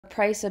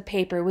Price of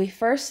paper, we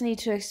first need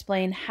to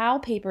explain how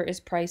paper is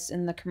priced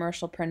in the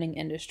commercial printing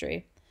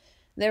industry.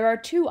 There are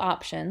two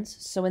options,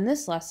 so in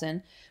this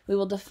lesson, we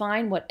will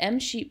define what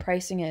M-sheet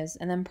pricing is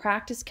and then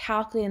practice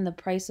calculating the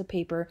price of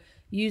paper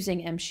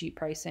using M-sheet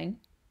pricing.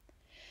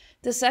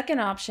 The second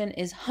option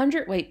is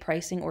hundredweight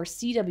pricing or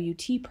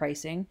CWT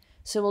pricing,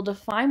 so we'll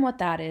define what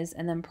that is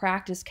and then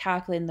practice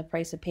calculating the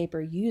price of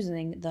paper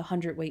using the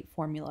hundredweight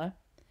formula.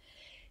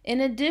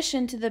 In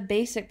addition to the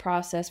basic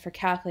process for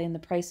calculating the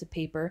price of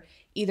paper,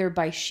 either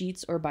by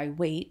sheets or by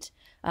weight,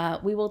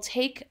 we will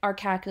take our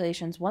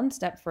calculations one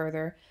step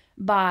further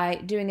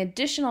by doing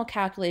additional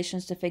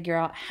calculations to figure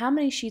out how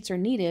many sheets are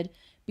needed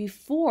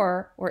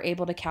before we're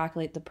able to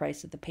calculate the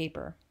price of the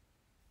paper.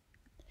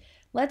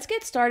 Let's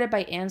get started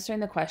by answering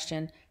the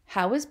question,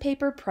 how is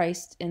paper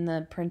priced in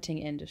the printing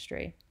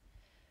industry?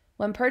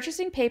 When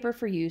purchasing paper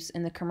for use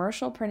in the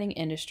commercial printing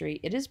industry,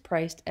 it is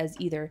priced as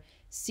either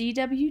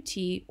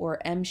CWT or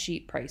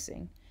M-sheet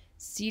pricing.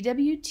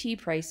 CWT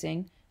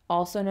pricing,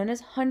 also known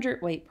as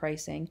hundredweight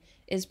pricing,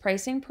 is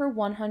pricing per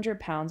 100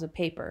 pounds of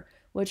paper,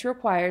 which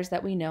requires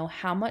that we know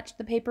how much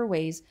the paper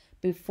weighs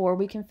before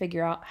we can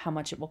figure out how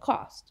much it will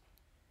cost.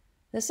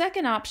 The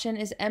second option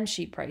is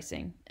M-sheet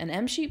pricing, and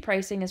M-sheet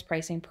pricing is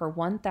pricing per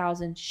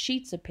 1,000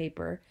 sheets of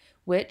paper,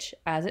 which,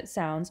 as it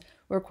sounds,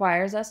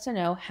 requires us to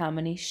know how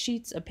many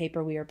sheets of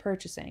paper we are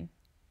purchasing.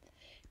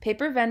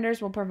 Paper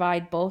vendors will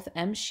provide both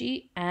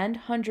M-sheet and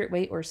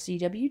hundredweight or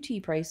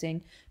CWT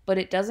pricing, but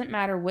it doesn't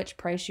matter which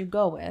price you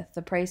go with,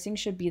 the pricing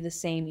should be the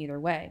same either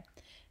way.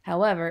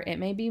 However, it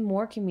may be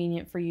more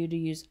convenient for you to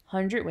use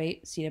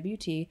hundredweight,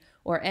 CWT,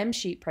 or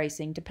M-sheet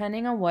pricing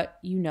depending on what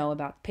you know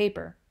about the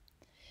paper.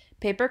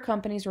 Paper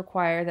companies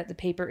require that the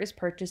paper is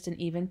purchased in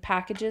even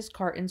packages,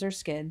 cartons, or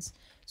skids.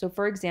 So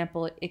for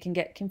example, it can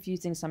get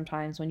confusing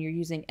sometimes when you're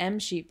using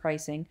M-sheet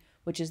pricing,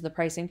 which is the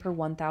pricing per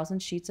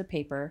 1,000 sheets of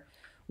paper,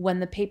 when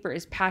the paper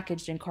is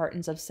packaged in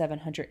cartons of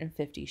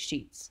 750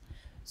 sheets.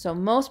 So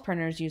most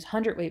printers use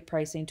hundredweight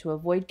pricing to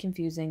avoid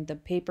confusing the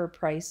paper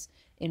price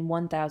in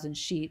 1,000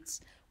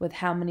 sheets with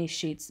how many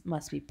sheets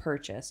must be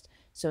purchased.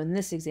 So in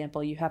this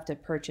example, you have to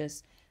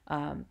purchase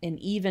in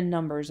even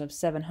numbers of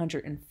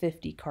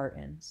 750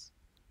 cartons.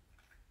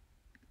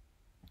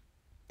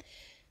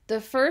 The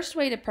first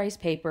way to price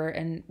paper,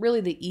 and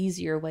really the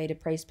easier way to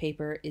price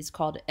paper, is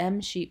called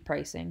M-sheet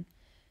pricing.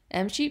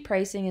 M-sheet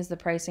pricing is the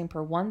pricing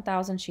per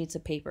 1,000 sheets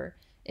of paper.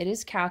 It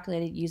is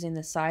calculated using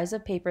the size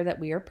of paper that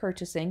we are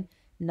purchasing,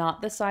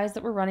 not the size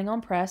that we're running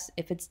on press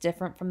if it's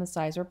different from the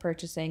size we're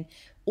purchasing,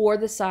 or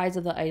the size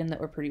of the item that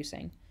we're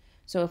producing.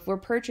 So if we're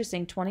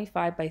purchasing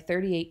 25 by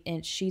 38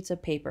 inch sheets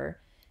of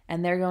paper,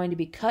 and they're going to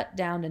be cut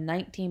down to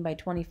 19 by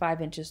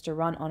 25 inches to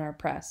run on our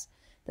press,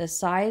 the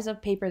size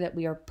of paper that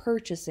we are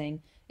purchasing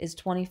is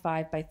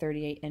 25 by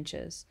 38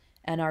 inches,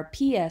 and our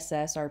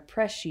PSS, our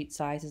press sheet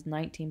size, is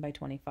 19 by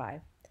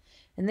 25.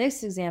 In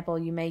this example,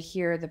 you may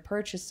hear the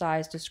purchase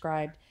size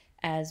described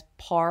as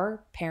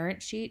PAR,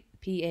 parent sheet,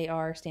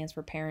 PAR stands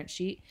for parent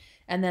sheet,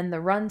 and then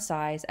the run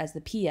size as the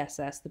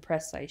PSS, the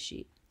press size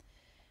sheet.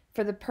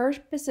 For the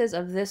purposes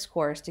of this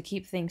course, to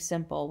keep things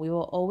simple, we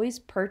will always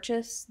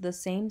purchase the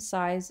same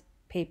size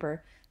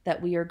paper that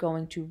we are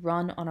going to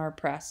run on our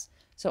press.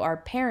 So our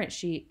parent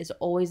sheet is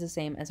always the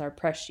same as our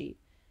press sheet.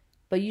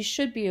 But you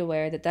should be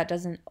aware that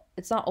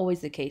it's not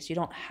always the case. You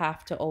don't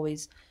have to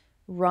always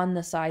run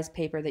the size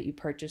paper that you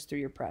purchase through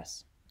your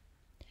press.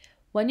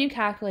 When you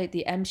calculate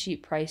the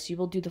M-sheet price, you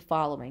will do the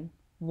following.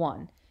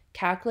 1.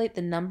 Calculate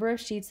the number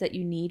of sheets that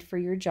you need for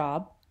your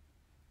job.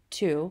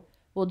 2.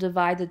 We'll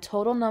divide the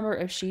total number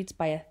of sheets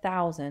by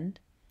 1,000,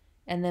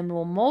 and then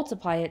we'll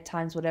multiply it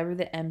times whatever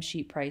the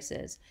M-sheet price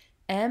is.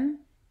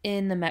 M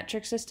in the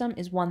metric system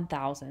is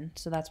 1,000,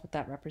 so that's what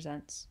that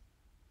represents.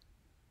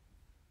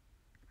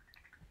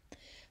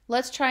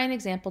 Let's try an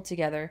example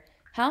together.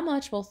 How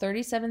much will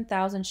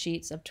 37,000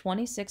 sheets of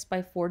 26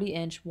 by 40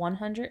 inch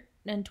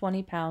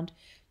 120 pound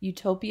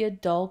Utopia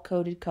dull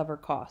coated cover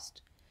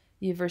cost?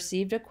 You've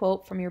received a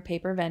quote from your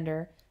paper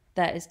vendor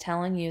that is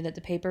telling you that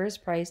the paper is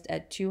priced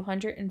at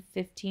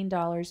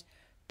 $215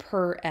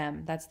 per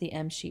M. That's the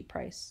M-sheet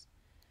price.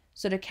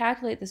 So to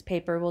calculate this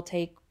paper, we'll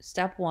take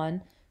step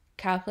 1,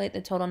 calculate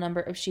the total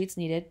number of sheets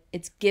needed.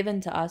 It's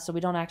given to us, so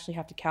we don't actually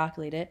have to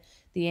calculate it.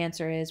 The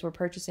answer is we're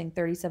purchasing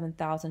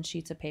 37,000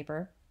 sheets of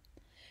paper.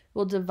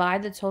 We'll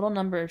divide the total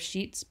number of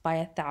sheets by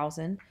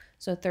 1,000.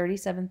 So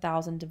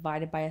 37,000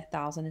 divided by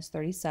 1,000 is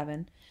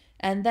 37.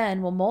 And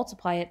then we'll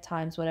multiply it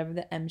times whatever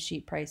the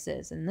M-sheet price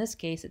is. In this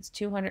case, it's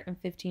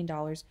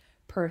 $215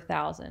 per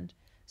 1,000.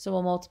 So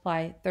we'll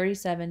multiply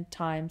 37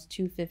 times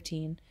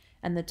 215,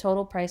 and the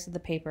total price of the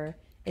paper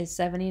is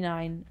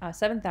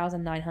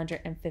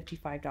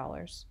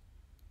 $7,955.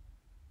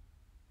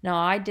 Now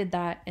I did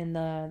that in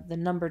the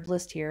numbered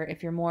list here.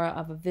 If you're more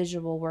of a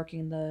visual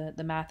working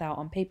the math out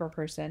on paper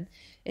person,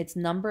 it's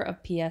number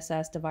of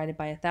PSS divided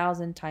by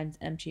 1,000 times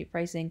M-sheet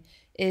pricing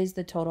is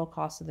the total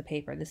cost of the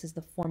paper. This is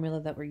the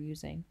formula that we're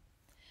using.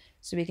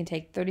 So we can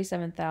take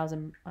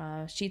 37,000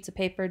 sheets of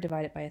paper,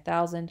 divide it by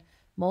 1,000,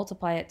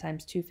 multiply it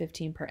times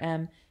 215 per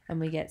M, and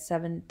we get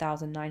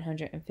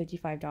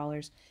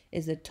 $7,955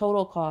 is the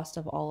total cost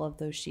of all of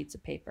those sheets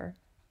of paper.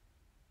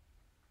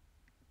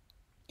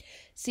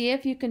 See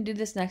if you can do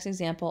this next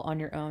example on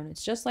your own.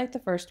 It's just like the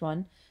first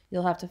one.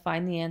 You'll have to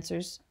find the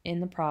answers in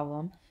the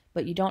problem,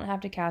 but you don't have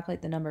to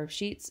calculate the number of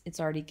sheets. It's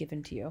already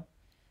given to you.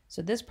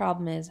 So this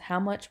problem is, how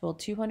much will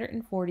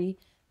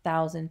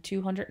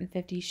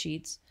 240,250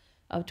 sheets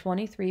of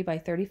 23 by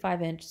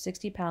 35 inch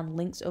 60-pound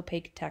Lynx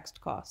opaque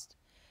text cost?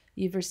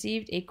 You've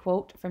received a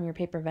quote from your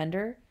paper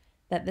vendor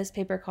that this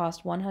paper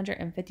cost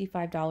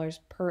 $155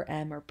 per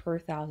M, or per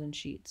 1,000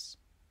 sheets.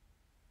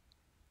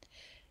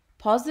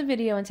 Pause the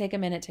video and take a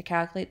minute to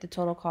calculate the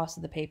total cost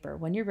of the paper.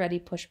 When you're ready,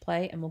 push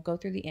play and we'll go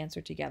through the answer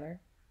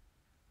together.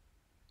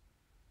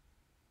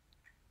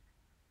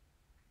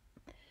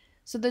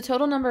 So the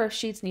total number of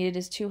sheets needed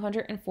is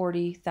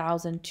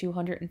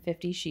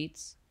 240,250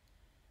 sheets.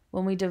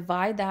 When we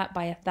divide that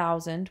by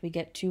 1,000, we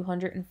get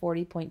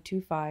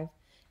 240.25,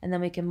 and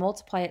then we can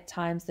multiply it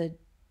times the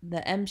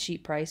M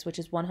sheet price, which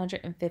is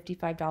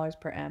 $155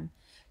 per M.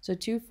 So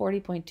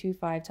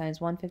 240.25 times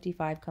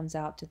 155 comes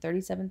out to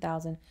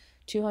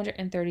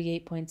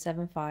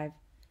 37,238.75,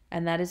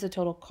 and that is the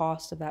total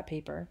cost of that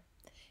paper.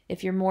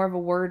 If you're more of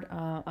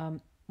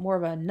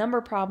a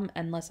number problem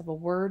and less of a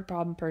word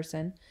problem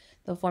person,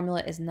 the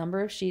formula is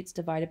number of sheets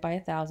divided by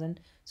 1,000,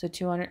 so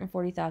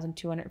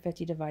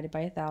 240,250 divided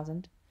by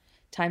 1,000,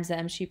 times the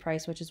M sheet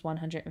price, which is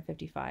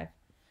 155.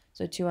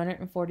 So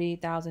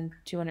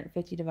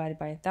 240,250 divided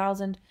by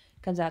 1,000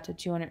 comes out to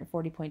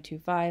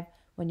 240.25.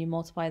 When you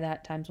multiply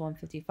that times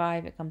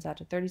 155, it comes out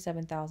to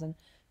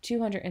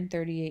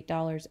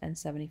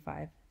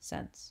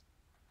 $37,238.75.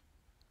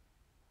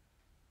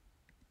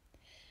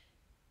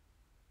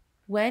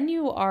 When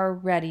you are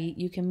ready,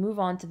 you can move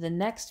on to the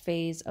next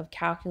phase of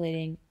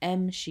calculating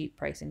M sheet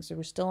pricing. So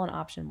we're still on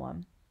option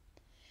 1.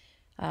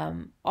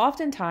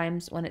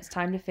 Oftentimes, when it's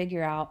time to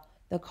figure out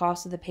the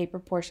cost of the paper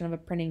portion of a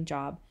printing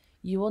job,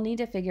 you will need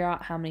to figure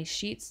out how many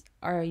sheets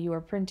you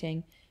are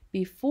printing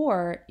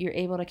before you're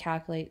able to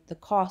calculate the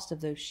cost of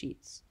those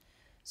sheets.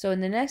 So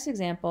in the next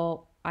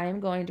example, I am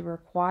going to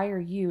require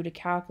you to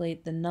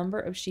calculate the number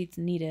of sheets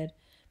needed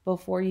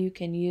before you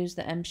can use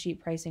the M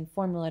sheet pricing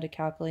formula to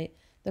calculate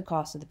the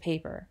cost of the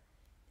paper.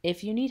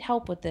 If you need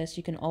help with this,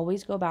 you can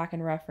always go back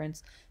and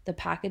reference the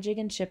packaging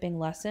and shipping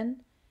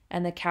lesson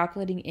and the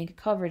calculating ink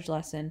coverage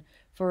lesson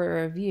for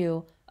a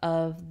review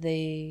of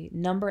the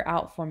number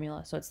out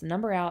formula. So it's the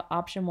number out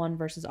option 1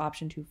 versus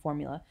option 2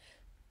 formula.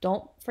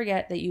 Don't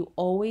forget that you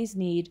always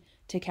need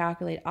to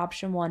calculate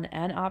option 1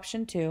 and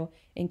option 2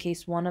 in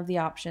case one of the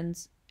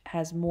options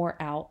has more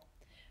out.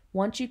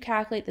 Once you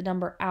calculate the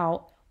number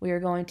out, we are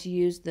going to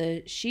use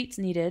the sheets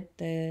needed,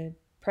 the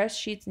press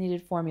sheets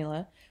needed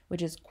formula,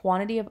 which is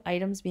quantity of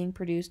items being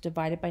produced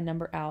divided by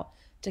number out,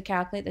 to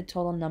calculate the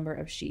total number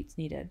of sheets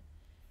needed.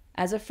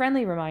 As a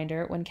friendly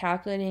reminder, when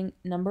calculating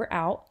number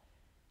out,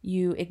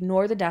 you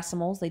ignore the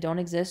decimals. They don't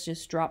exist.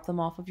 Just drop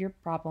them off of your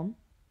problem.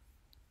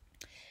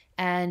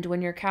 And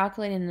when you're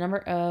calculating the number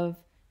of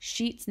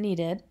sheets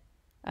needed,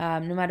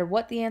 no matter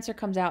what the answer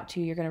comes out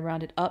to, you're going to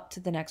round it up to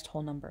the next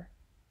whole number.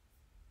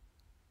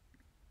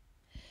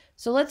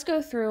 So let's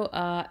go through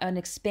an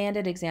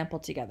expanded example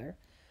together.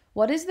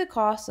 What is the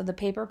cost of the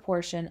paper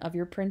portion of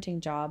your printing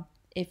job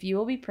if you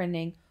will be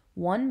printing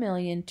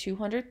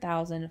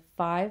 1,200,000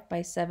 5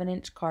 by 7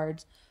 inch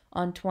cards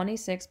on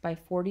 26 by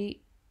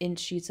 40 inch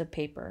sheets of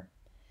paper?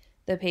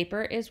 The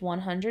paper is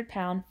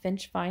 100-pound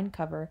Finch fine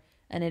cover,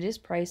 and it is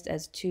priced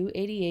as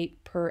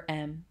 $2.88 per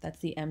M. That's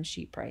the M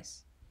sheet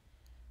price.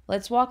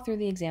 Let's walk through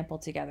the example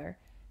together.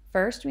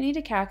 First, we need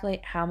to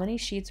calculate how many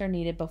sheets are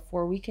needed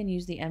before we can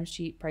use the M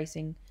sheet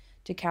pricing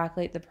to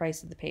calculate the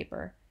price of the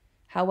paper.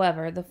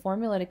 However, the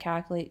formula to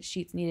calculate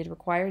sheets needed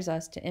requires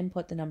us to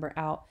input the number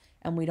out,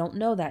 and we don't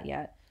know that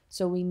yet.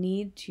 So we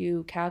need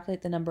to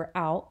calculate the number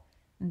out,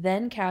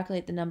 then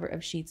calculate the number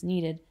of sheets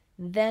needed,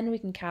 then we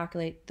can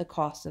calculate the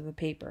cost of the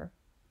paper.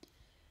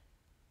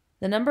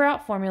 The number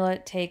out formula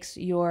takes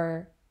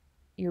your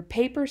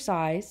paper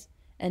size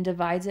and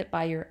divides it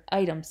by your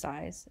item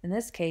size. In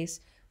this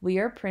case, we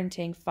are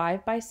printing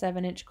 5 by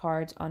 7 inch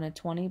cards on a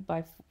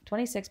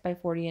 26 by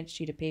 40 inch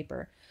sheet of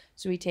paper.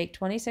 So we take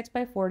 26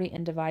 by 40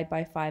 and divide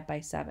by 5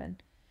 by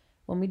 7.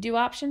 When we do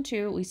option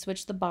 2, we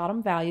switch the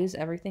bottom values.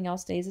 Everything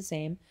else stays the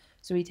same.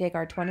 So we take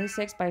our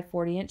 26 by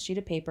 40 inch sheet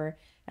of paper,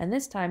 and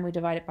this time we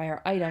divide it by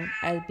our item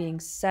as being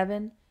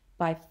 7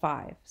 by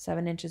 5,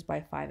 7 inches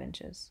by 5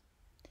 inches.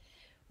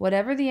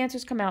 Whatever the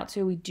answers come out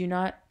to, we do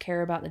not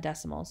care about the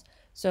decimals.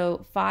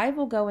 So 5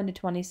 will go into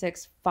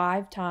 26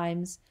 5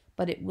 times,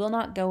 but it will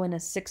not go in a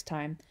 6th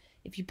time.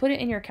 If you put it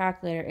in your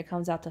calculator, it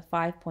comes out to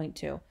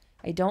 5.2.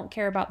 I don't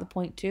care about the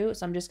 0.2,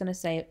 so I'm just going to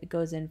say it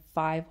goes in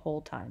 5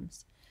 whole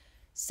times.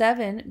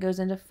 7 goes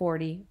into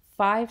 40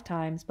 5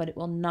 times, but it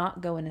will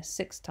not go in a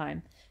 6th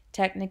time.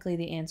 Technically,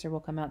 the answer will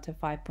come out to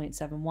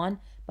 5.71,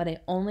 but I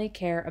only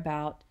care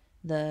about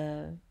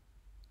the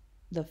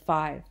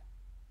 5,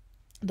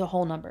 the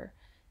whole number.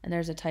 And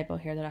there's a typo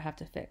here that I have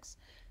to fix.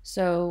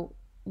 So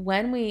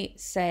when we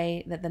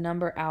say that the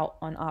number out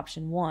on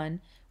option 1,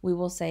 we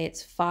will say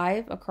it's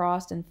 5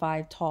 across and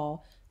 5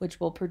 tall, which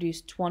will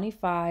produce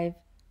 25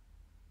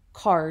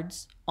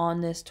 cards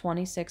on this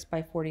 26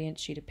 by 40 inch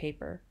sheet of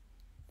paper.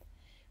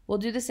 We'll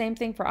do the same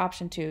thing for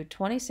option 2.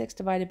 26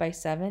 divided by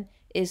 7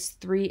 is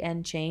 3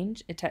 and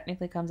change. It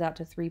technically comes out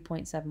to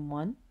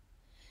 3.71.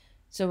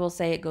 So we'll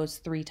say it goes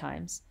 3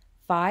 times.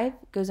 5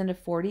 goes into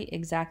 40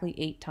 exactly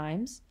 8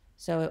 times,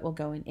 so it will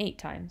go in 8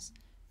 times.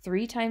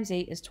 3 times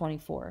 8 is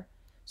 24.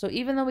 So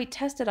even though we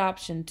tested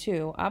option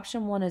 2,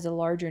 option 1 is a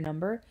larger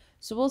number,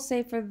 so we'll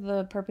say for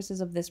the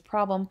purposes of this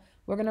problem,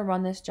 we're going to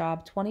run this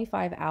job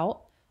 25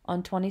 out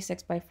on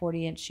 26 by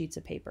 40 inch sheets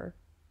of paper.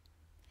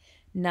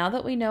 Now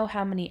that we know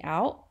how many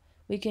out,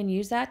 we can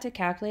use that to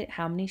calculate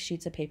how many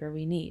sheets of paper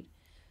we need.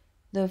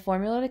 The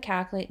formula to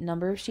calculate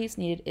number of sheets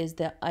needed is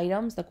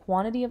the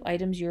quantity of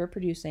items you're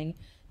producing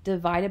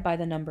divided by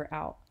the number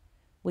out.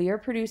 We are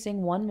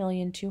producing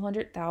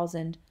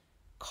 1,200,000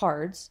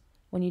 cards.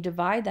 When you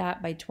divide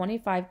that by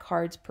 25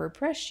 cards per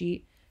press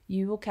sheet,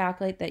 you will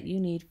calculate that you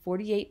need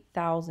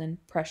 48,000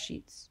 press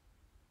sheets.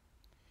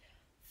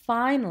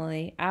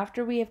 Finally,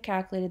 after we have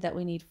calculated that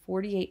we need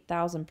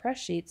 48,000 press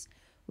sheets,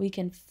 we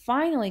can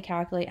finally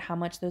calculate how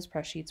much those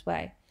press sheets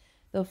weigh.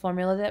 The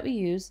formula that we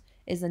use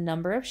is the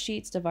number of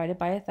sheets divided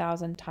by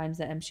 1,000 times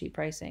the M-sheet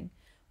pricing.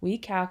 We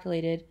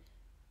calculated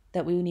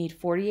that we need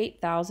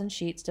 48,000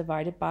 sheets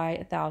divided by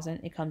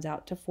 1,000. It comes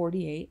out to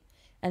 48.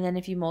 And then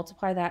if you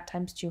multiply that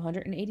times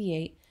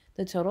 288,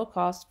 the total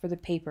cost for the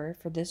paper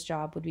for this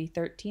job would be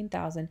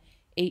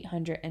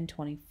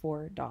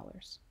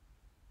 $13,824.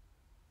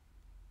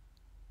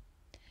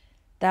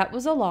 That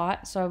was a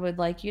lot, so I would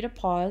like you to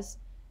pause,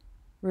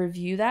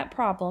 review that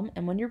problem,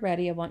 and when you're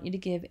ready, I want you to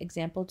give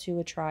example 2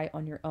 a try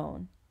on your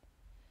own.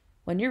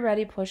 When you're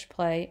ready, push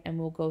play and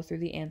we'll go through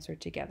the answer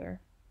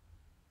together.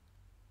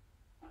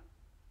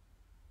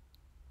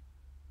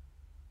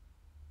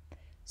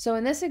 So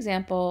in this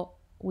example,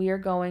 we are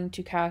going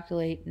to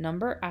calculate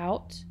number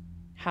out,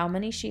 how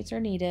many sheets are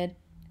needed,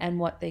 and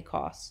what they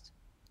cost.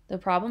 The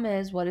problem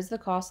is, what is the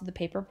cost of the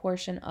paper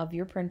portion of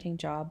your printing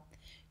job?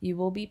 You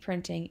will be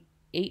printing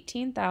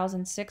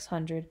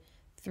 18,600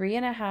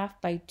 3.5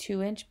 by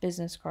 2 inch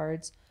business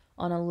cards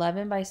on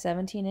 11 by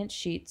 17 inch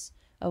sheets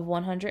of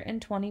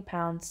 120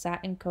 pound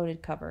satin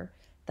coated cover.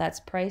 That's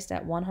priced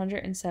at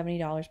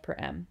 $170 per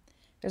M.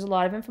 There's a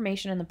lot of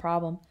information in the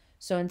problem,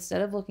 so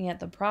instead of looking at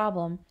the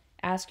problem,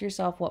 ask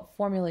yourself what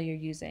formula you're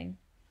using.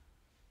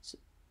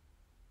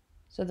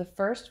 So the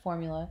first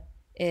formula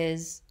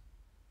is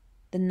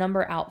the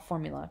number out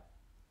formula.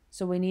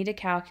 So we need to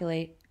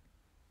calculate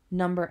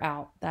number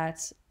out.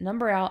 That's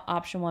number out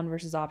option 1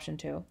 versus option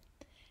 2.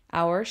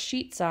 Our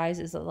sheet size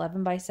is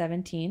 11 by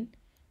 17,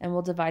 and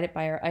we'll divide it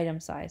by our item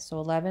size. So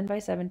 11 by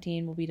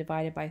 17 will be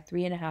divided by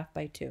 3.5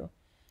 by 2.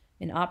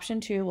 In option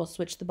 2, we'll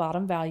switch the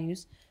bottom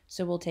values.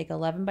 So we'll take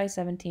 11 by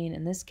 17.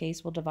 In this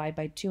case, we'll divide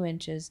by 2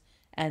 inches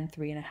and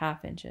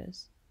 3.5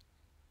 inches.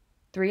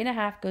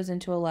 3.5 goes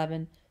into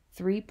 11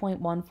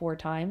 3.14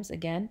 times.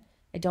 Again,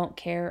 I don't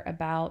care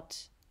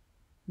about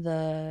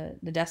the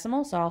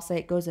decimal, so I'll say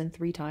it goes in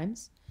 3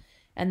 times.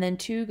 And then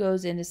 2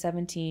 goes into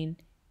 17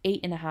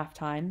 8.5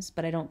 times,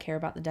 but I don't care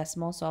about the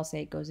decimal, so I'll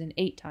say it goes in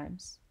 8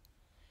 times.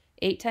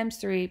 8 times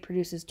 3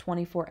 produces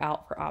 24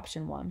 out for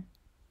option 1.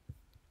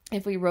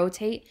 If we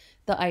rotate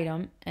the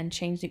item and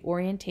change the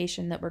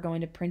orientation that we're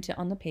going to print it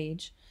on the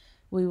page,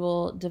 we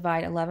will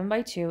divide 11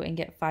 by 2 and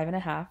get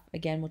 5.5.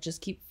 Again, we'll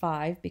just keep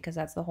 5 because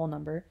that's the whole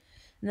number.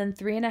 And then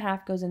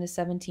 3.5 goes into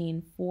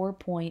 17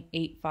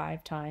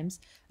 4.85 times.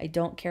 I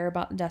don't care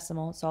about the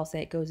decimal, so I'll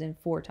say it goes in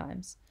 4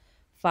 times.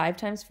 5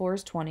 times 4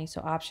 is 20,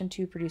 so option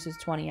 2 produces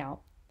 20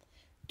 out.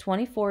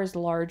 24 is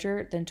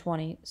larger than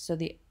 20, so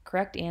the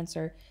correct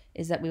answer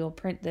is that we will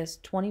print this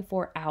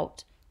 24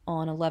 out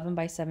on 11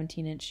 by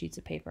 17 inch sheets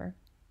of paper.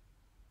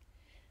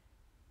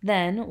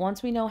 Then,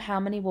 once we know how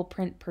many we'll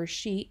print per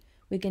sheet,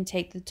 we can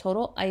take the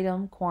total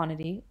item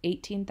quantity,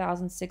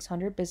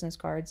 18,600 business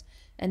cards,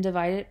 and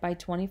divide it by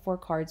 24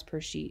 cards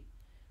per sheet.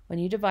 When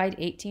you divide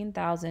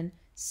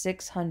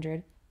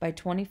 18,600 by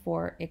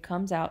 24, it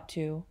comes out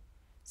to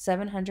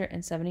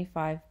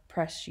 775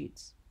 press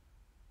sheets.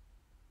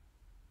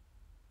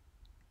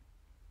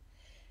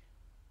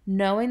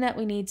 Knowing that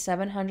we need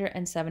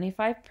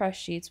 775 press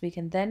sheets, we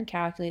can then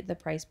calculate the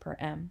price per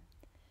M,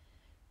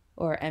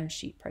 or M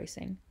sheet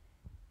pricing.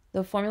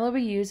 The formula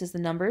we use is the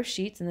number of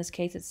sheets. In this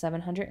case, it's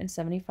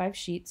 775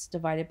 sheets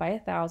divided by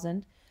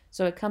 1,000,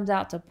 so it comes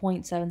out to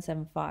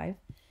 0.775.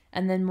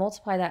 And then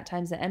multiply that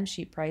times the M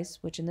sheet price,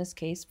 which in this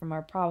case, from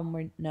our problem,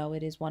 we know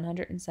it is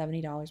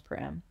 $170 per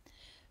M.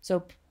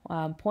 So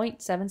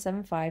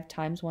 0.775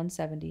 times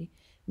 170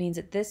 means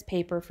that this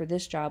paper for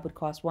this job would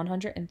cost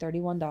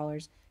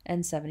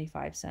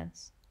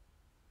 $131.75.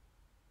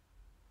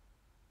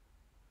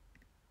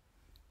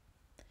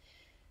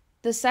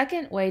 The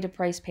second way to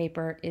price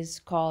paper is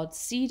called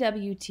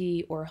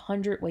CWT, or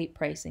hundredweight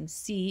pricing.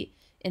 C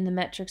in the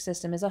metric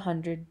system is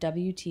 100,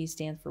 WT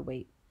stands for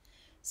weight.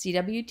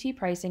 CWT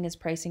pricing is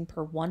pricing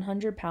per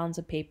 100 pounds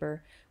of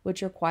paper,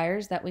 which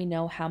requires that we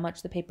know how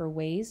much the paper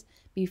weighs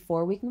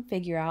before we can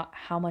figure out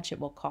how much it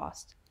will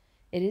cost.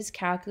 It is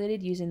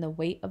calculated using the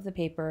weight of the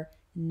paper,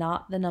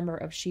 not the number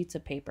of sheets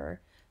of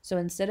paper. So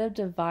instead of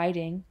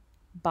dividing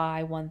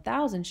by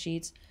 1,000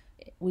 sheets,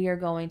 we are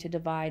going to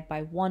divide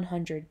by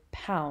 100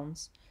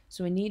 pounds.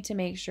 So we need to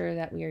make sure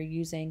that we are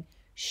using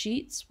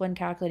sheets when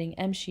calculating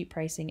M-sheet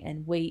pricing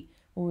and weight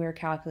when we are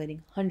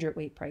calculating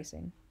hundredweight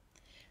pricing.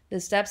 The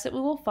steps that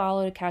we will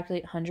follow to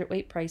calculate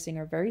hundredweight pricing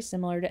are very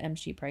similar to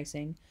M-sheet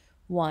pricing.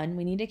 1,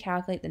 we need to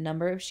calculate the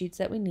number of sheets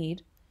that we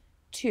need.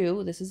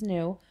 2, this is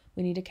new,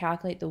 we need to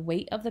calculate the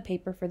weight of the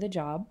paper for the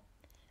job.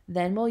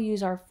 Then we'll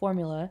use our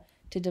formula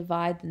to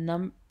divide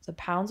the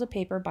pounds of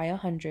paper by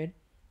 100,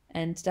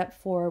 and step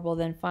 4 will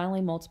then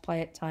finally multiply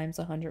it times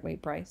the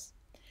hundredweight price.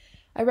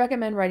 I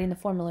recommend writing the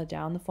formula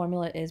down. The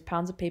formula is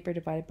pounds of paper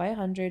divided by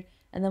 100,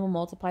 and then we'll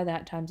multiply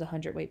that times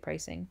 100-weight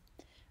pricing.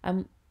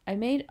 I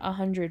made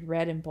 100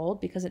 red and bold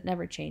because it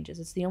never changes.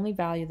 It's the only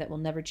value that will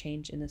never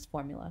change in this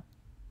formula.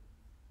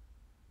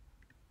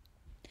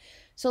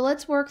 So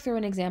let's work through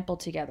an example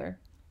together.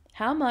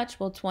 How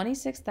much will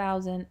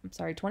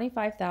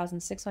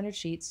 25,600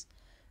 sheets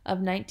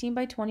of 19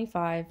 by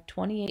 25,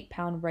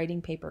 28-pound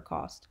writing paper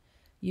cost?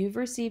 You've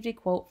received a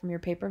quote from your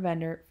paper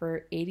vendor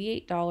for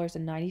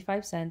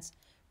 $88.95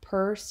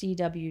 per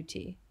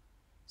CWT.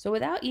 So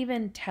without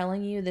even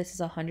telling you this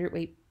is a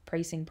 100-weight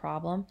pricing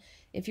problem,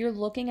 if you're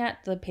looking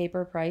at the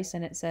paper price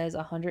and it says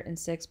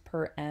 106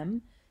 per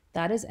M,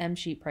 that is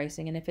M-sheet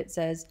pricing. And if it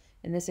says,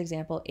 in this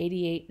example,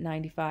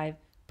 $88.95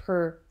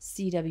 per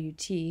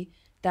CWT,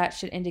 that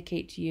should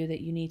indicate to you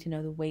that you need to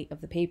know the weight of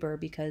the paper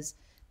because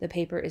the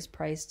paper is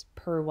priced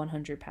per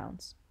 100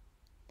 pounds.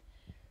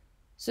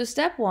 So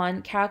step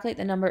 1, calculate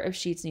the number of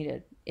sheets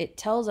needed. It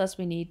tells us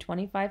we need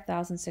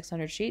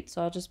 25,600 sheets,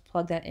 so I'll just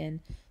plug that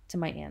in to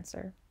my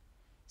answer.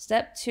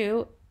 Step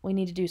 2, we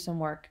need to do some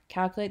work.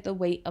 Calculate the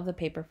weight of the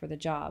paper for the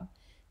job.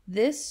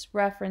 This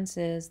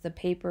references the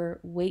paper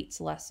weights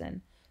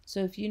lesson.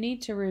 So if you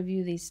need to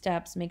review these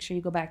steps, make sure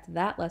you go back to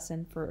that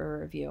lesson for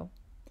a review.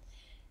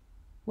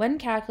 When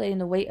calculating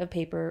the weight of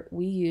paper,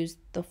 we use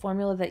the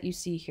formula that you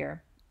see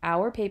here.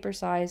 Our paper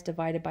size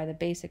divided by the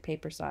basic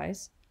paper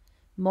size,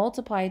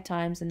 multiplied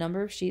times the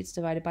number of sheets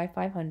divided by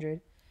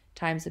 500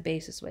 times the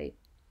basis weight.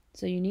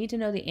 So you need to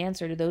know the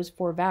answer to those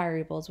 4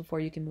 variables before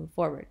you can move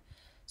forward.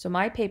 So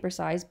my paper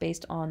size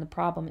based on the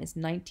problem is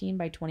 19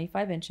 by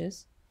 25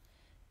 inches.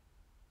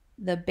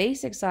 The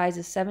basic size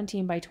is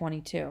 17 by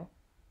 22.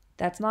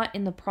 That's not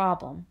in the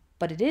problem,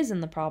 but it is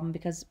in the problem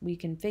because we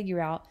can figure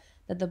out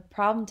that the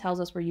problem tells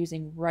us we're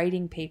using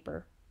writing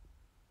paper.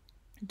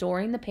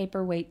 During the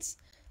paper weights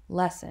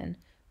lesson,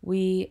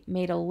 we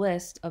made a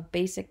list of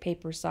basic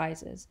paper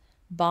sizes.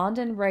 Bond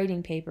and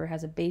writing paper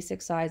has a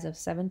basic size of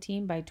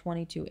 17 by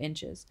 22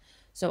 inches.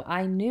 So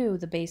I knew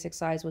the basic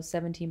size was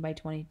 17 by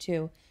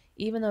 22,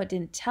 even though it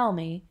didn't tell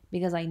me,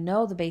 because I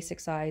know the basic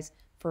size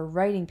for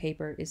writing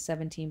paper is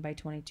 17 by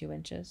 22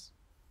 inches.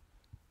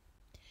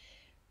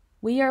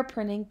 We are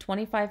printing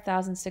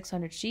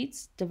 25,600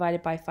 sheets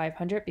divided by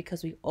 500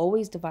 because we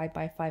always divide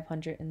by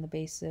 500 in the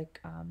basic,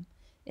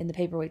 in the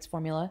paper weights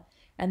formula.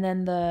 And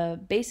then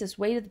the basis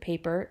weight of the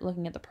paper,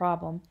 looking at the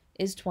problem,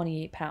 is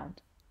 28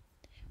 pounds.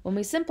 When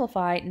we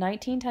simplify,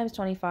 19 times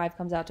 25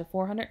 comes out to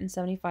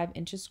 475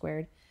 inches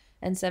squared,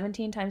 and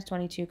 17 times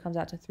 22 comes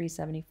out to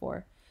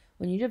 374.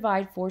 When you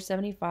divide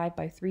 475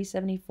 by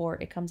 374,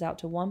 it comes out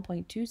to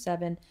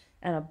 1.27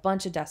 and a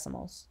bunch of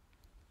decimals.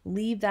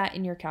 Leave that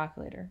in your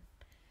calculator.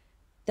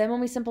 Then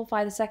when we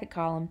simplify the second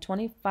column,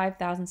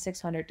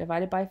 25,600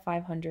 divided by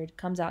 500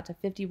 comes out to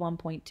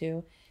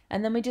 51.2,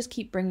 and then we just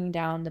keep bringing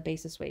down the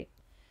basis weight.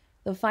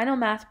 The final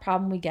math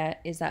problem we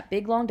get is that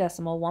big long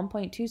decimal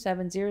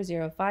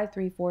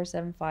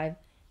 1.270053475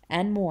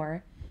 and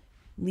more.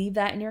 Leave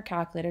that in your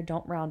calculator,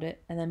 don't round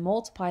it, and then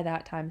multiply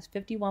that times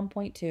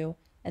 51.2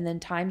 and then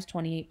times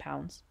 28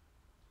 pounds.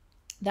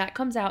 That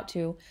comes out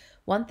to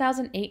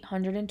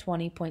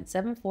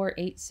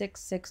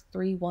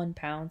 1,820.74866631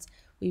 pounds.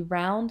 We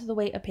round the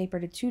weight of paper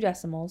to 2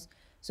 decimals,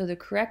 so the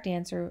correct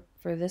answer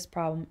for this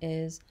problem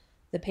is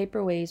the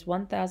paper weighs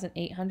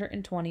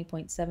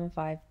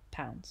 1,820.75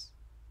 pounds.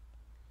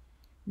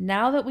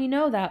 Now that we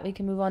know that, we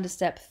can move on to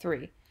step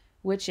 3,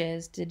 which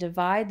is to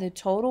divide the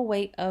total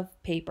weight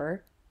of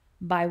paper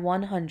by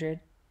 100,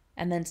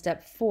 and then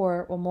step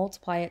 4 will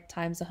multiply it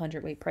times the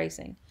 100-weight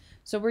pricing.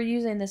 So we're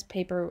using this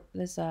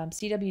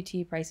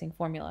CWT pricing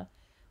formula.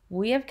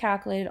 We have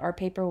calculated our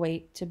paper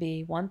weight to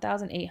be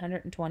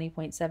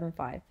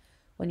 1,820.75.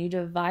 When you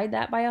divide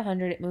that by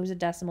 100, it moves a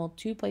decimal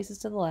 2 places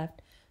to the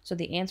left, so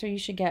the answer you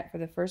should get for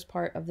the first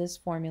part of this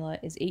formula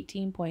is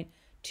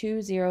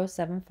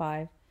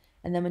 18.2075.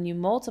 And then when you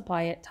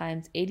multiply it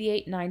times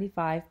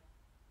 88.95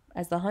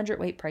 as the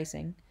 100-weight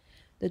pricing,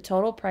 the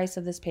total price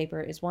of this paper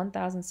is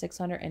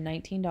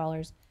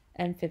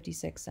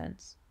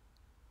 $1,619.56.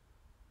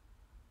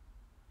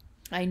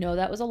 I know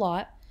that was a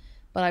lot,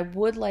 but I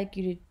would like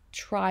you to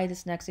try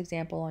this next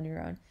example on your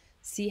own.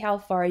 See how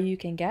far you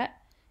can get,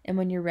 And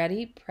when you're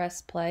ready,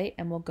 press play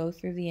and we'll go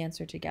through the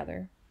answer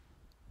together.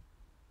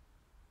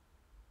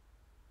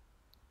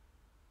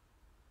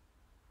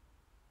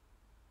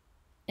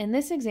 In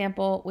this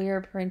example, we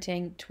are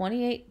printing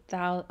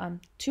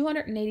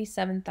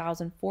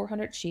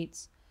 287,400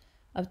 sheets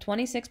of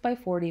 26 by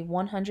 40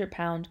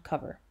 100-pound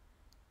cover.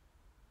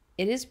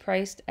 It is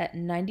priced at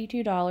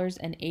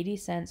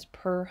 $92.80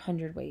 per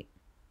hundredweight.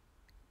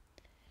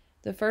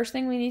 The first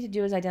thing we need to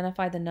do is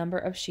identify the number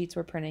of sheets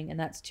we're printing, and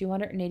that's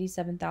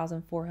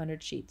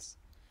 287,400 sheets.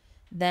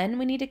 Then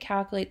we need to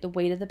calculate the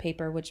weight of the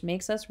paper, which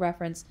makes us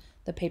reference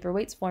the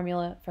paperweights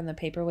formula from the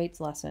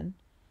paperweights lesson.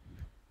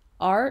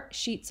 Our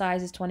sheet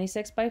size is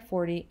 26 by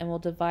 40, and we'll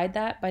divide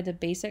that by the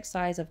basic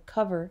size of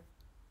cover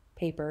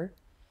paper.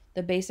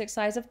 The basic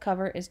size of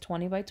cover is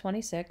 20 by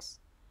 26.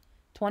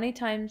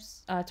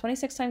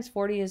 26 times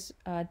 40 is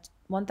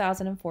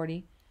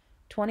 1,040.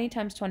 20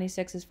 times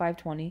 26 is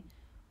 520.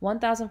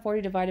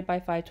 1,040 divided by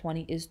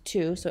 520 is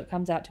 2, so it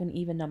comes out to an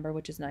even number,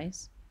 which is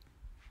nice.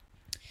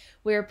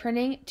 We are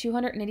printing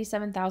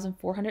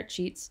 287,400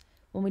 sheets.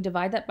 When we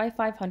divide that by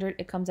 500,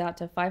 it comes out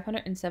to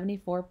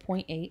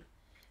 574.8,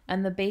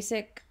 and the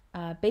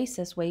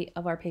basis weight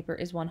of our paper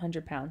is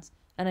 100 pounds,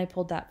 and I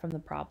pulled that from the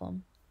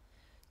problem.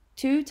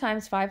 2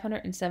 times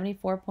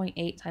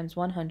 574.8 times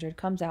 100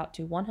 comes out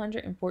to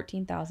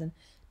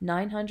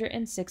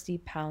 114,960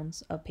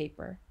 pounds of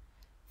paper.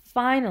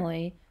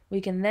 Finally,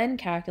 we can then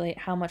calculate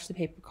how much the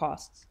paper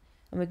costs.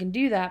 And we can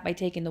do that by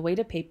taking the weight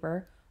of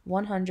paper,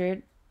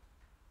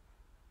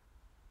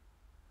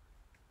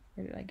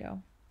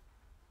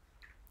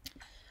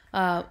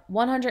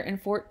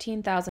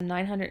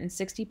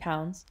 114,960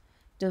 pounds,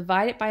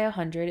 divide it by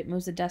 100. It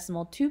moves the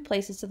decimal 2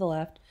 places to the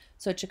left,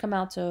 so it should come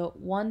out to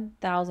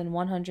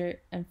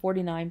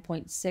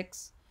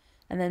 1,149.6,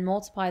 and then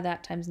multiply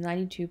that times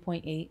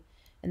 92.8,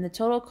 and the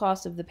total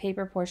cost of the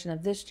paper portion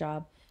of this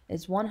job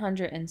is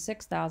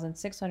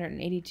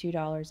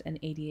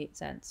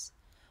 $106,682.88.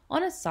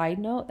 On a side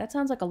note, that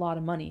sounds like a lot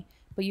of money,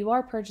 but you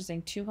are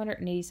purchasing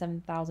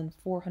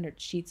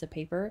 287,400 sheets of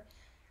paper,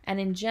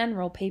 and in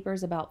general, paper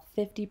is about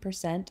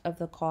 50% of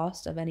the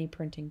cost of any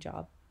printing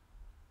job.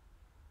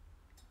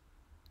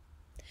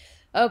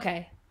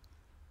 Okay,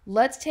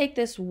 let's take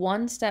this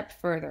one step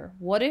further.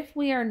 What if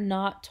we are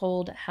not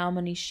told how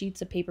many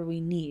sheets of paper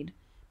we need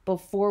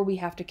before we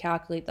have to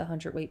calculate the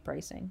hundredweight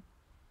pricing?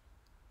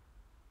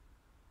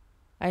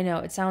 I know,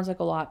 it sounds like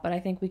a lot, but I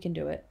think we can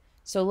do it.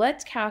 So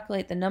let's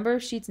calculate the number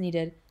of sheets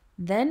needed,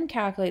 then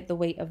calculate the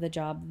weight of the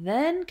job,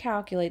 then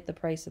calculate the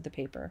price of the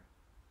paper.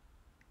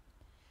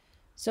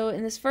 So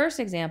in this first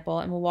example,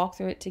 and we'll walk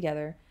through it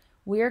together,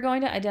 we are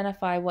going to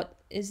identify what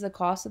is the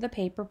cost of the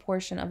paper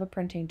portion of a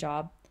printing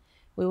job.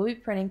 We will be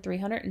printing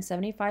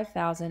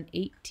 375,000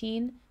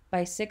 18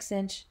 by 6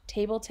 inch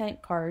table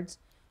tent cards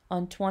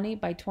on 20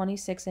 by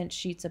 26 inch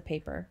sheets of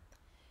paper.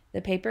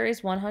 The paper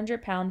is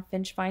 100-pound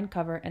Finch fine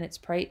cover, and it's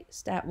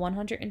priced at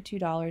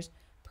 $102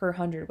 per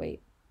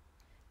hundredweight.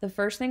 The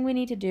first thing we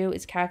need to do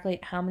is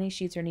calculate how many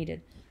sheets are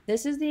needed.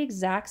 This is the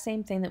exact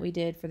same thing that we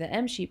did for the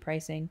M sheet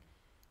pricing.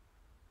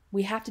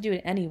 We have to do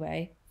it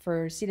anyway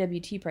for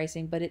CWT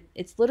pricing, but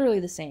it's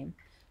literally the same.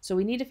 So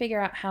we need to figure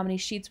out how many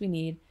sheets we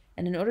need,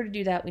 and in order to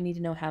do that, we need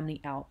to know how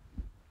many out.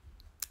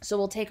 So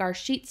we'll take our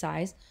sheet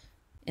size,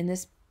 in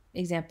this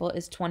example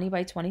is 20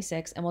 by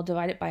 26, and we'll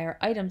divide it by our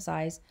item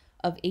size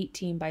of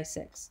 18 by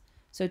 6.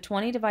 So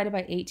 20 divided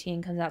by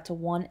 18 comes out to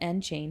 1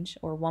 and change,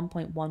 or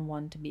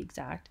 1.11 to be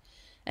exact.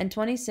 And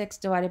 26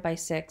 divided by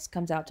 6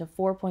 comes out to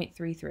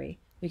 4.33.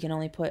 We can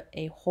only put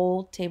a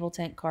whole table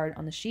tent card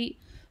on the sheet,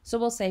 so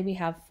we'll say we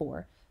have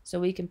 4. So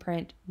we can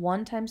print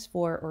 1 times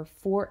 4, or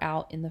 4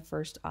 out in the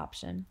first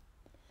option.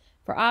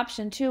 For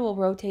option 2, we'll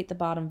rotate the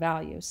bottom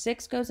value.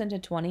 6 goes into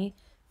 20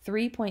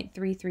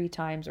 3.33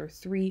 times, or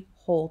 3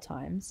 whole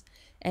times,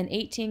 and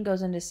 18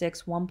 goes into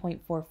 6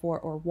 1.44,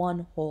 or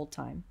 1 whole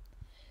time.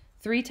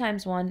 3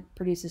 times 1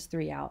 produces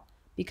 3 out.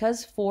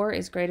 Because 4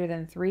 is greater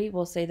than 3,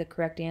 we'll say the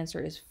correct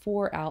answer is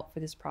 4 out for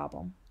this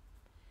problem.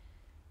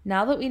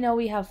 Now that we know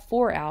we have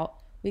 4 out,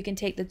 we can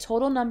take the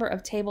total number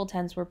of table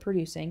tents we're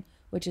producing,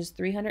 which is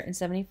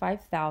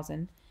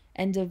 375,000,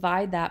 and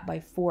divide that by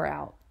 4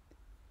 out,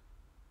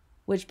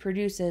 which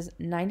produces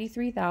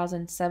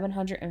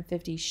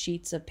 93,750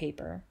 sheets of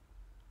paper.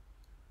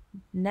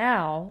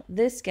 Now,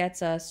 this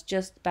gets us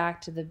just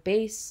back to the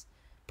base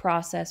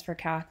process for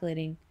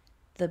calculating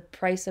the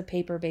price of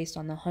paper based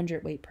on the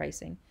hundredweight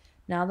pricing.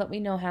 Now that we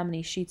know how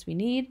many sheets we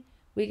need,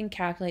 we can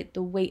calculate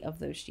the weight of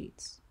those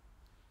sheets.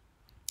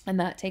 And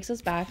that takes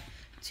us back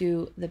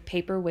to the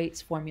paper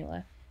weights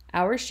formula.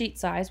 Our sheet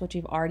size, which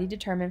we've already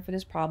determined for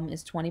this problem,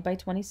 is 20 by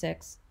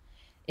 26.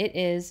 It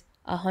is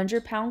a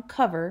 100-pound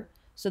cover,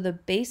 so the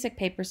basic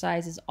paper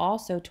size is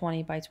also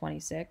 20 by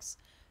 26.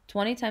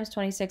 20 times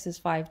 26 is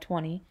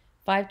 520.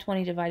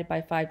 520 divided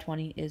by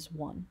 520 is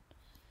 1.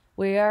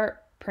 We are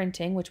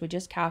printing, which we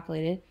just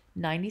calculated,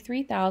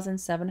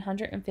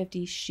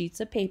 93,750 sheets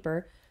of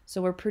paper,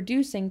 so we're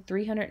producing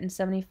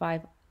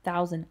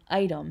 375,000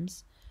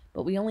 items,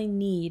 but we only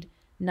need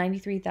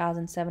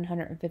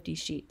 93,750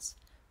 sheets.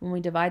 When we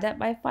divide that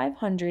by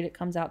 500, it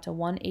comes out to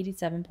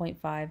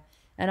 187.5.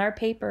 And our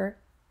paper,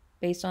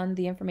 based on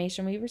the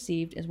information we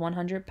received, is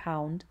 100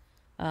 pound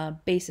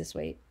basis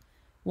weight.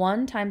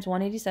 1 times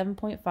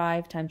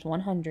 187.5 times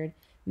 100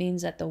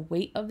 means that the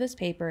weight of this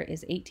paper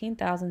is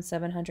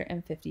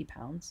 18,750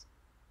 pounds.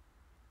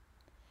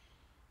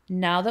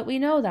 Now that we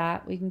know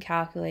that, we can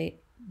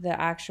calculate the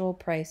actual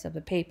price of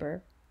the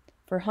paper.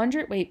 For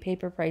hundredweight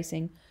paper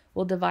pricing,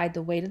 we'll divide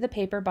the weight of the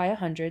paper by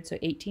 100, so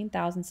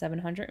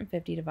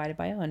 18,750 divided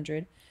by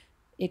 100.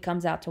 It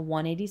comes out to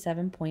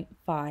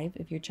 187.5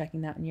 if you're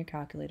checking that in your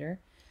calculator.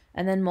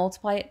 And then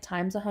multiply it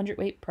times the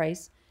hundredweight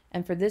price.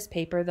 And for this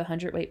paper, the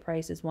hundredweight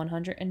price is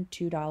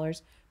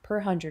 $102 per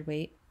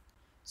hundredweight.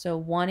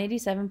 So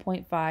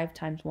 187.5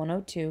 times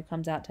 102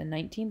 comes out to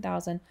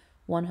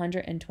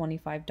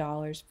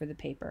 $19,125 for the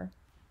paper.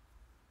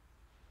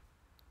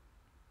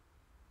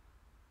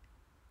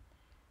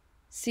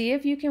 See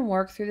if you can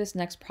work through this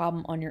next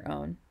problem on your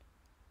own.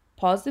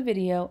 Pause the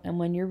video, and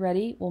when you're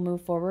ready, we'll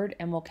move forward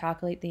and we'll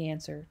calculate the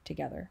answer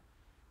together.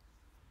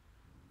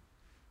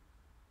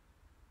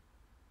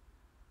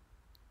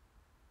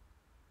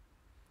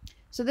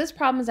 So this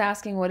problem is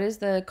asking, what is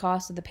the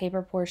cost of the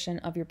paper portion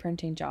of your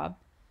printing job?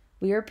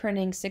 We are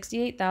printing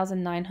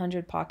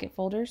 68,900 pocket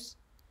folders.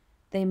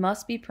 They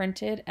must be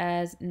printed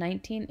as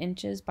 19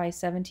 inches by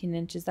 17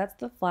 inches. That's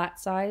the flat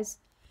size.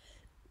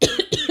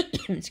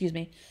 Excuse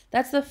me.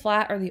 That's the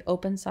flat or the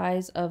open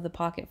size of the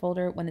pocket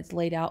folder when it's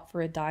laid out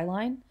for a die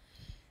line.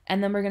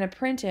 And then we're going to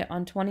print it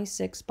on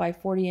 26 by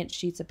 40 inch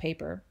sheets of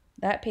paper.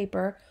 That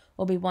paper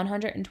will be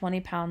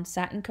 120 pound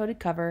satin coated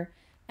cover,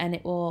 and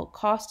it will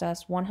cost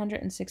us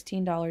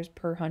 $116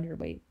 per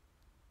hundredweight.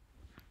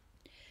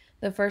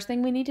 The first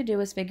thing we need to do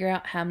is figure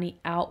out how many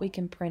out we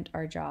can print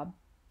our job.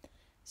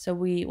 So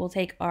we will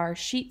take our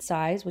sheet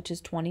size, which is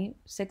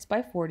 26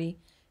 by 40,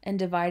 and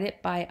divide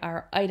it by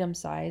our item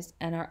size,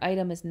 and our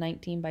item is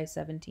 19 by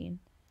 17.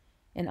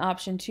 In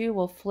option 2,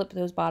 we'll flip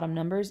those bottom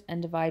numbers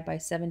and divide by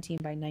 17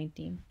 by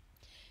 19.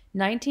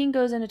 19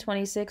 goes into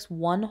 26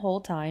 one whole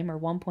time, or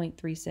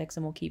 1.36,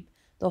 and we'll keep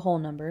the whole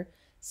number.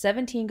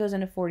 17 goes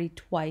into 40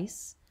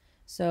 twice,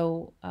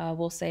 so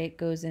we'll say it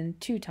goes in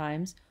 2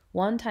 times.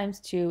 1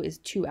 times 2 is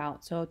 2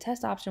 out, so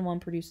test option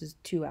 1 produces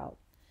 2 out.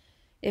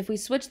 If we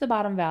switch the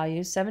bottom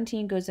values,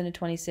 17 goes into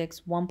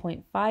 26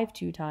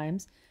 1.52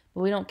 times,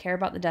 but we don't care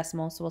about the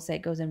decimal, so we'll say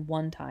it goes in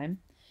 1 time.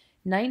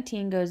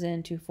 19 goes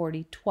into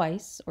 40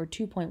 twice, or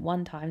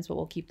 2.1 times, but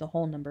we'll keep the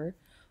whole number.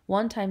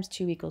 1 times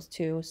 2 equals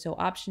 2, so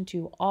option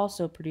 2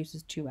 also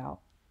produces 2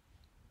 out.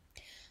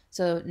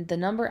 So the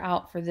number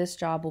out for this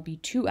job will be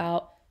 2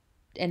 out,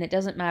 and it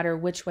doesn't matter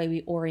which way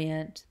we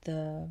orient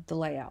the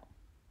layout.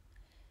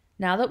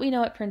 Now that we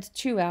know it prints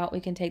 2 out,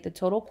 we can take the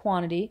total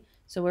quantity,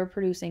 so we're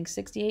producing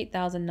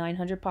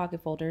 68,900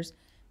 pocket folders.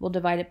 We'll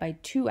divide it by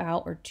 2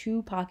 out, or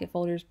 2 pocket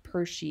folders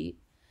per sheet,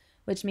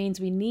 which means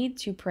we need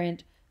to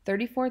print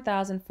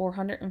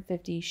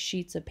 34,450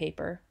 sheets of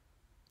paper.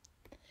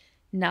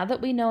 Now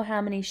that we know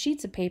how many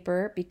sheets of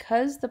paper,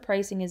 because the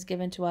pricing is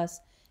given to us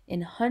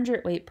in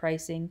hundredweight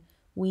pricing,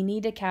 we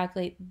need to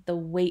calculate the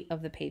weight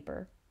of the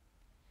paper.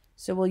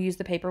 So we'll use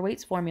the paper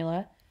weights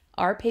formula.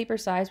 Our paper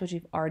size, which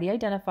we've already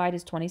identified,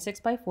 is 26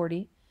 by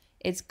 40.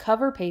 It's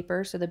cover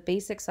paper, so the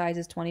basic size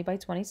is 20 by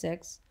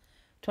 26.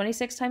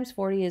 26 times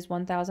 40 is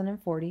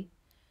 1,040.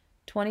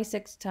 20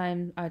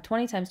 times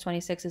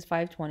 26 is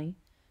 520.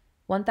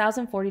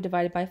 1,040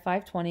 divided by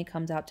 520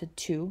 comes out to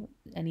 2,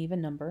 an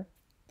even number.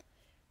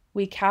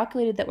 We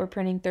calculated that we're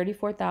printing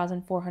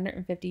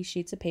 34,450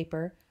 sheets of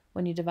paper.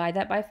 When you divide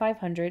that by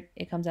 500,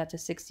 it comes out to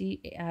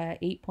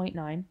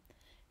 68.9.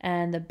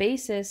 And the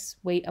basis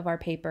weight of our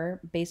paper,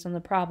 based on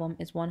the problem,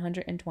 is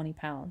 120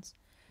 pounds.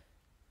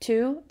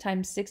 2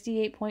 times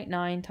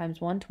 68.9 times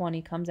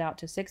 120 comes out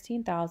to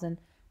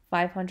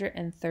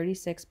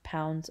 16,536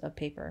 pounds of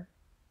paper.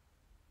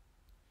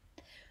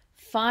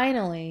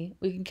 Finally,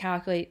 we can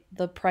calculate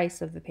the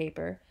price of the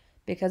paper.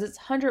 Because it's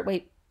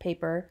hundredweight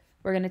paper,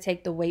 we're going to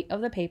take the weight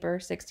of the paper,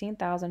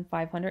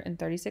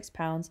 16,536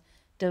 pounds,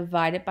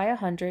 divide it by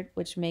 100,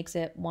 which makes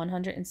it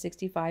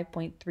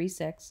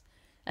 165.36,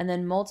 and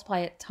then multiply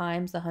it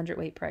times the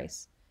hundredweight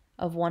price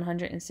of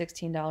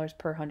 $116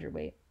 per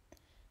hundredweight.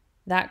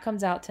 That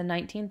comes out to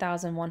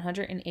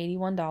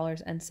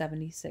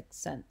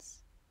 $19,181.76.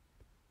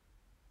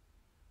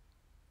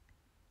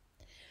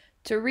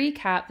 To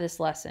recap this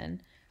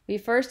lesson, we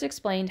first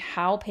explained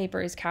how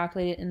paper is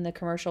calculated in the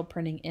commercial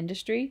printing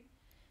industry,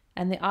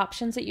 and the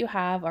options that you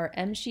have are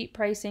M-sheet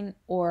pricing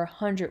or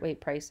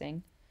hundredweight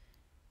pricing.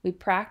 We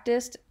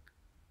practiced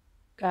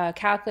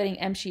calculating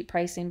M-sheet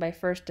pricing by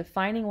first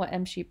defining what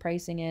M-sheet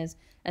pricing is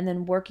and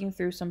then working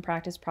through some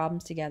practice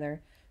problems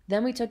together.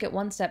 Then we took it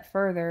one step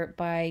further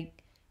by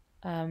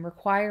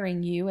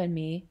requiring you and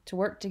me to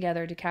work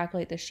together to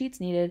calculate the sheets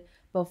needed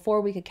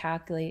before we could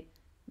calculate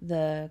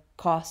the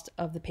cost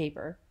of the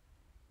paper.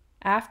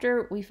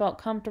 After we felt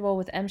comfortable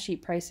with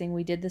M-sheet pricing,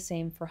 we did the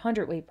same for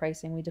hundredweight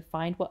pricing. We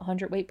defined what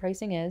hundredweight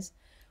pricing is.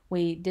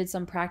 We did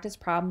some practice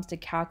problems to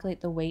calculate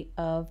the weight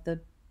of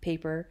the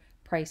paper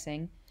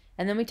pricing.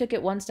 And then we took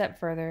it one step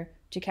further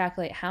to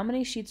calculate how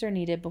many sheets are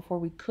needed before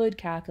we could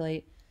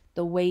calculate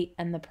the weight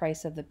and the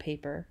price of the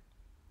paper.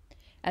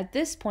 At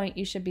this point,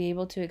 you should be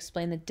able to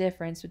explain the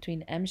difference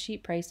between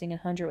M-sheet pricing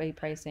and hundredweight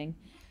pricing,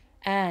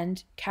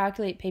 and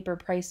calculate paper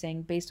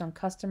pricing based on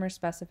customer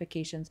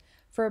specifications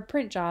for a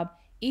print job,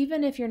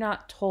 even if you're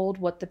not told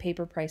what the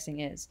paper pricing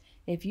is.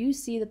 If you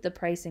see that the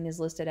pricing is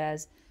listed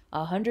as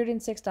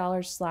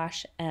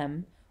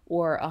 $106/M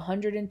or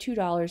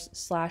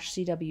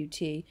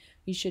 $102/CWT,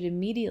 you should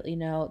immediately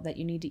know that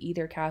you need to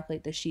either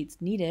calculate the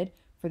sheets needed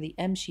for the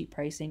M-sheet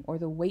pricing or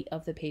the weight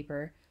of the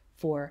paper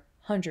for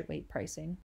hundredweight pricing.